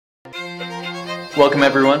Welcome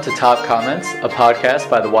everyone to Top Comments, a podcast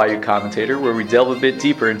by the YU Commentator where we delve a bit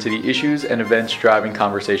deeper into the issues and events driving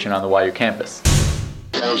conversation on the YU campus.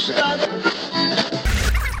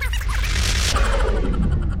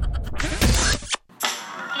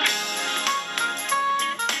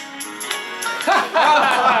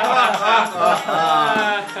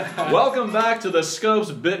 Welcome back to the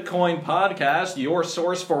Scopes Bitcoin Podcast, your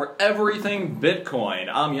source for everything Bitcoin.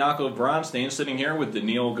 I'm Yaakov Bronstein, sitting here with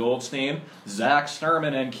Daniil Goldstein, Zach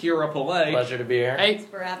Sturman, and Kira Pillay. Pleasure to be here. Thanks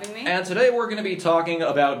for having me. And today we're going to be talking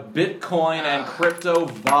about Bitcoin and crypto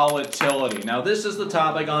volatility. Now, this is the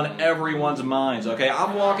topic on everyone's minds, okay?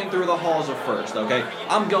 I'm walking through the halls of First, okay?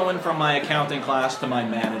 I'm going from my accounting class to my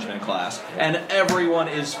management class, and everyone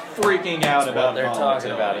is freaking out about they're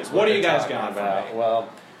talking about. It's what do you guys got about? for me? Well,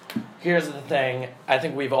 here's the thing. I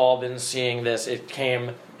think we've all been seeing this. It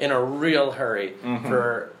came in a real hurry.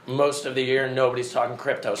 For most of the year, nobody's talking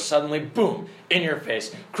crypto. Suddenly, boom, in your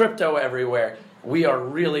face. Crypto everywhere. We are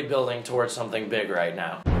really building towards something big right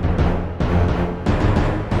now.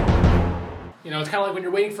 You know, it's kind of like when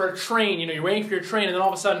you're waiting for a train, you're waiting for your train and then all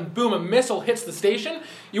of a sudden, boom, a missile hits the station.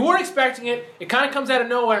 You weren't expecting it, it kind of comes out of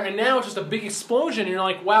nowhere, and now it's just a big explosion, and you're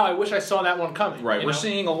like, wow, I wish I saw that one coming. Right, we're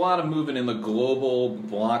seeing a lot of movement in the global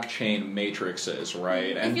blockchain matrices,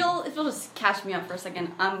 right? And if you'll just catch me up for a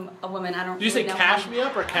second, I'm a woman, I don't Did you really say know cash me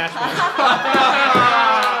up or cash me up?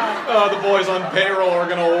 Oh, the boys on payroll are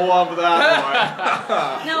going to love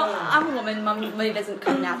that one. No, I'm a woman, money doesn't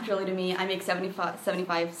come naturally to me. I make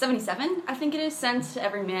 77, I think it is, cents to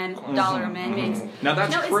every dollar a man makes. Now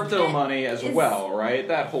that's No, crypto money as well, right?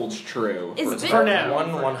 That holds true. Is For now.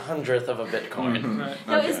 1/100th of a Bitcoin.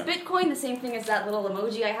 No, Okay. is Bitcoin the same thing as that little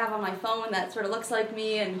emoji I have on my phone that sort of looks like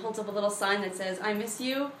me and holds up a little sign that says, I miss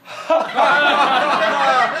you?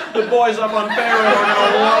 The boys up on payroll are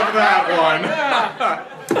going to love that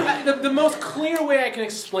one. The most clear way I can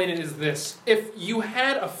explain it is this. If you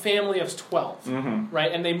had a family of 12,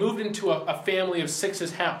 right, and they moved into a family of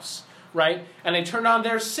 6's house, right, and they turned on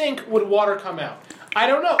their sink, would water come out? I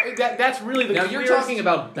don't know. That's really the Now clearest... you're talking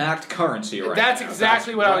about backed currency right That's now.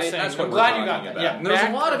 exactly what I was saying. That's what I'm we're glad you talking got that. about. Yeah, And there's a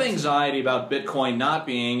backed lot of currency. anxiety about Bitcoin not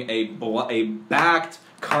being a backed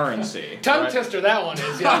currency. Tongue right? twister that one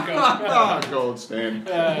is, Yaakov. Goldstein.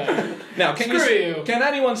 Uh, Now, Screw you. Can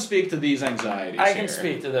anyone speak to these anxieties I can here?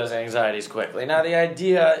 speak to those anxieties quickly. Now, the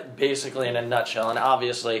idea, basically in a nutshell, and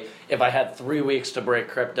obviously, if I had 3 weeks to break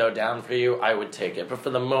crypto down for you, I would take it. But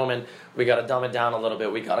for the moment, we got to dumb it down a little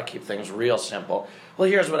bit. We got to keep things real simple. Well,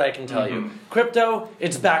 here's what I can tell you. Crypto,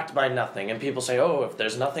 it's backed by nothing. And people say, oh, if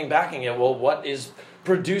there's nothing backing it, well, what is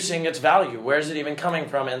producing its value? Where's it even coming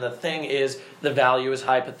from? And the thing is, the value is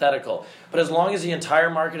hypothetical. But as long as the entire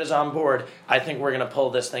market is on board, I think we're going to pull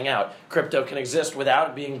this thing out. Crypto can exist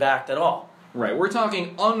without being backed at all. Right, we're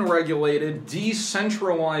talking unregulated,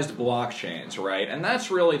 decentralized blockchains, right? And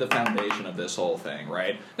that's really the foundation of this whole thing,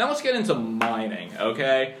 right? Now let's get into mining,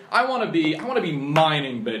 okay? I want to be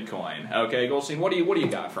mining Bitcoin, okay? Goldstein, what do you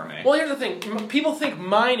got for me? well, here's the thing. People think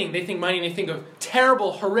mining, they think of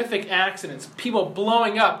terrible, horrific accidents, people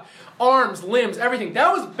blowing up, arms, limbs, everything.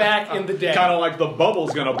 That was back in the day. Kind of like the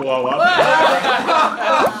bubble's gonna blow up.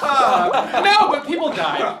 No, but people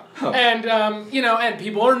died. And, and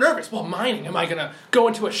people are nervous. Well, mining, am I going to go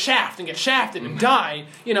into a shaft and get shafted and die?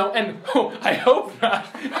 And I hope not.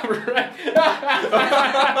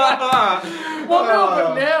 Well, no,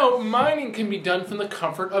 but now mining can be done from the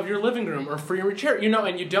comfort of your living room or from your chair,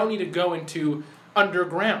 and you don't need to go into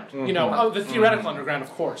underground. The theoretical underground, of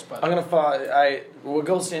course. But I'm going to follow. What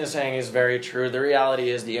Goldstein is saying is very true. The reality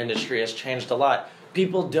is the industry has changed a lot.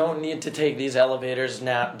 People don't need to take these elevators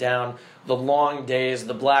down, the long days,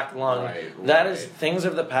 the black lung. That is things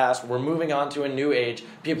of the past. We're moving on to a new age.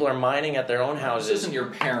 People are mining at their own houses. This isn't your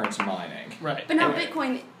parents mining. Right. But now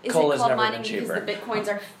Bitcoin, is coal it has called never mining been because cheaper. the Bitcoins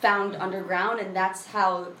are found underground and that's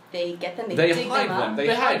how they get them? They dig hide them them. up?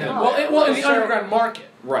 They hide them. Well, in the So- underground market.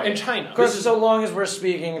 Right. In China. Of course, so long as we're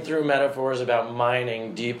speaking through metaphors about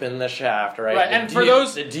mining deep in the shaft, right? Right, The and for deep-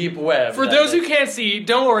 those- the deep web. For those who can't see,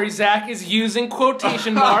 don't worry, Zach is using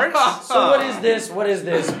quotation marks. So what is this? What is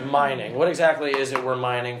this mining? What exactly is it we're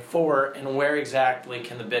mining for, and where exactly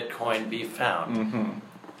can the Bitcoin be found?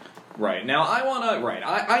 Right, now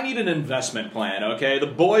I need an investment plan, okay? The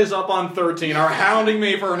boys up on 13 are hounding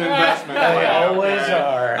me for an investment They plan. always okay?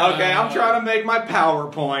 are. Okay, I'm trying to make my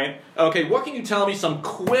PowerPoint. Okay, what can you tell me some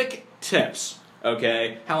quick tips,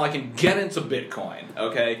 okay, how I can get into Bitcoin,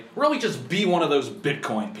 okay? Really just be one of those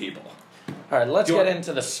Bitcoin people. All right, let's Do you get want-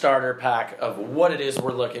 into the starter pack of what it is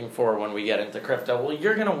we're looking for when we get into crypto. Well,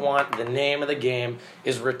 you're going to want, the name of the game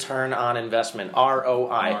is return on investment,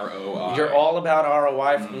 ROI. ROI. You're all about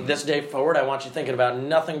ROI from this day forward. I want you thinking about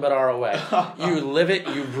nothing but ROI. You live it,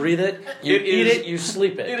 you breathe it, you eat it, you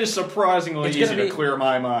sleep it. It is surprisingly It's easy gonna to be- clear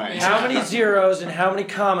my mind. How many zeros and how many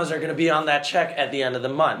commas are going to be on that check at the end of the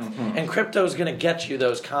month? And crypto is going to get you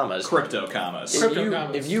those commas. Crypto commas. Crypto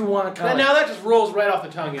commas. If you want commas. Now that just rolls right off the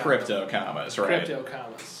tongue. Yeah. Crypto commas, right? Crypto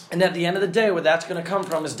commas. And at the end of the day, what that's going to come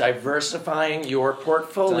from is diversifying your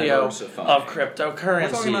portfolio Diversifying. of We're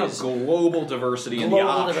cryptocurrencies. talking about global diversity in the Global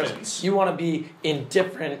options. diversity. You want to be in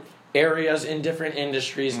different areas, in different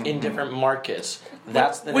industries, in different markets.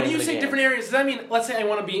 That's the When name you of the say game. different areas, does that mean, let's say I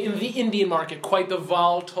want to be in the Indian market, quite the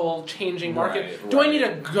volatile, changing market? Right, Do I right. need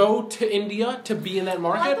to go to India to be in that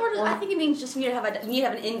Well, market? I think it means just you need to have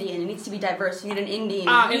an Indian. It needs to be diverse. You need an Indian.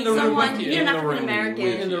 Ah, you in need the room someone. with you. You need In an the room African with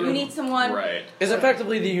American. you. You need someone. Right. Is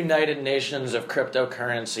effectively the United Nations of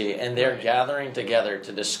cryptocurrency, and they're gathering together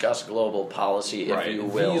to discuss global policy, if Right. you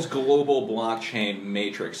will. These global blockchain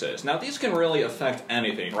matrices. Now, these can really affect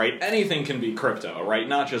anything, right? Anything can be crypto, right?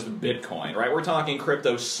 Not just Bitcoin, right? We're talking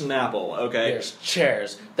crypto Snapple, okay? There's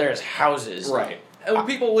chairs, there's houses. Right. And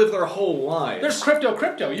people live their whole lives. There's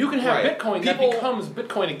crypto. You can have Right. Bitcoin People- that becomes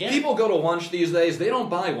Bitcoin again. People go to lunch these days, they don't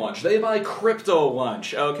buy lunch, they buy crypto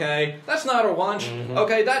lunch, okay? That's not a lunch,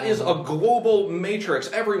 okay? That is a global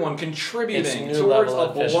matrix, everyone It's a contributing new towards level a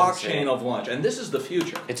of efficiency. blockchain of lunch, and this is the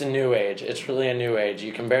future. It's a new age. It's really a new age.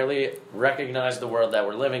 You can barely recognize the world that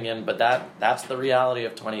we're living in, but that's the reality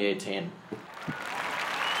of 2018.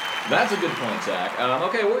 That's a good point, Zach.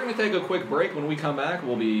 Okay, we're going to take a quick break. When we come back,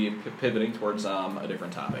 we'll be pivoting towards a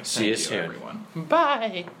different topic. See you Thank soon. everyone.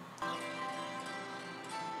 Bye.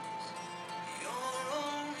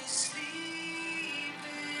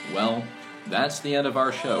 Well, that's the end of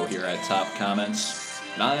our show here at Top Comments.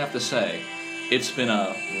 And I have to say, it's been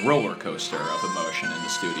a roller coaster of emotion in the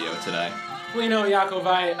studio today. Well, Yakov,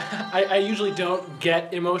 I usually don't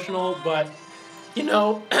get emotional, but,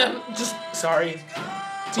 just sorry.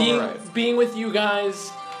 alright. Being with you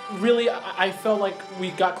guys, really, I felt like we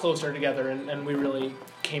got closer together and we really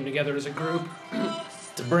came together as a group.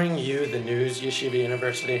 To bring you the news, Yeshiva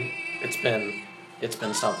University, it's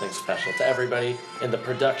been something special. To everybody in the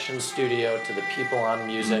production studio, to the people on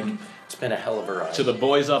music, it's been a hell of a ride. To the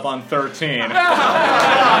boys up on 13. And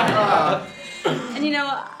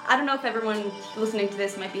I don't know if everyone listening to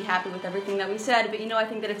this might be happy with everything that we said, but I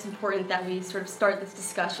think that it's important that we sort of start this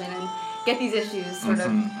discussion and get these issues sort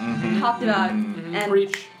of talked about. And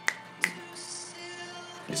Preach.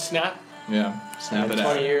 Snap. Yeah, snap in it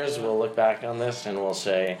 20 out. years, we'll look back on this and we'll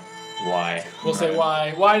say, why? We'll say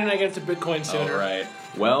why. Why didn't I get to Bitcoin sooner? All right.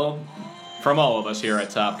 Well, from all of us here at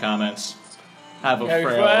Top Comments, have a Hey,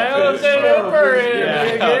 frail well, Christmas. say no for it Yeah,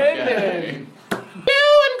 again. okay.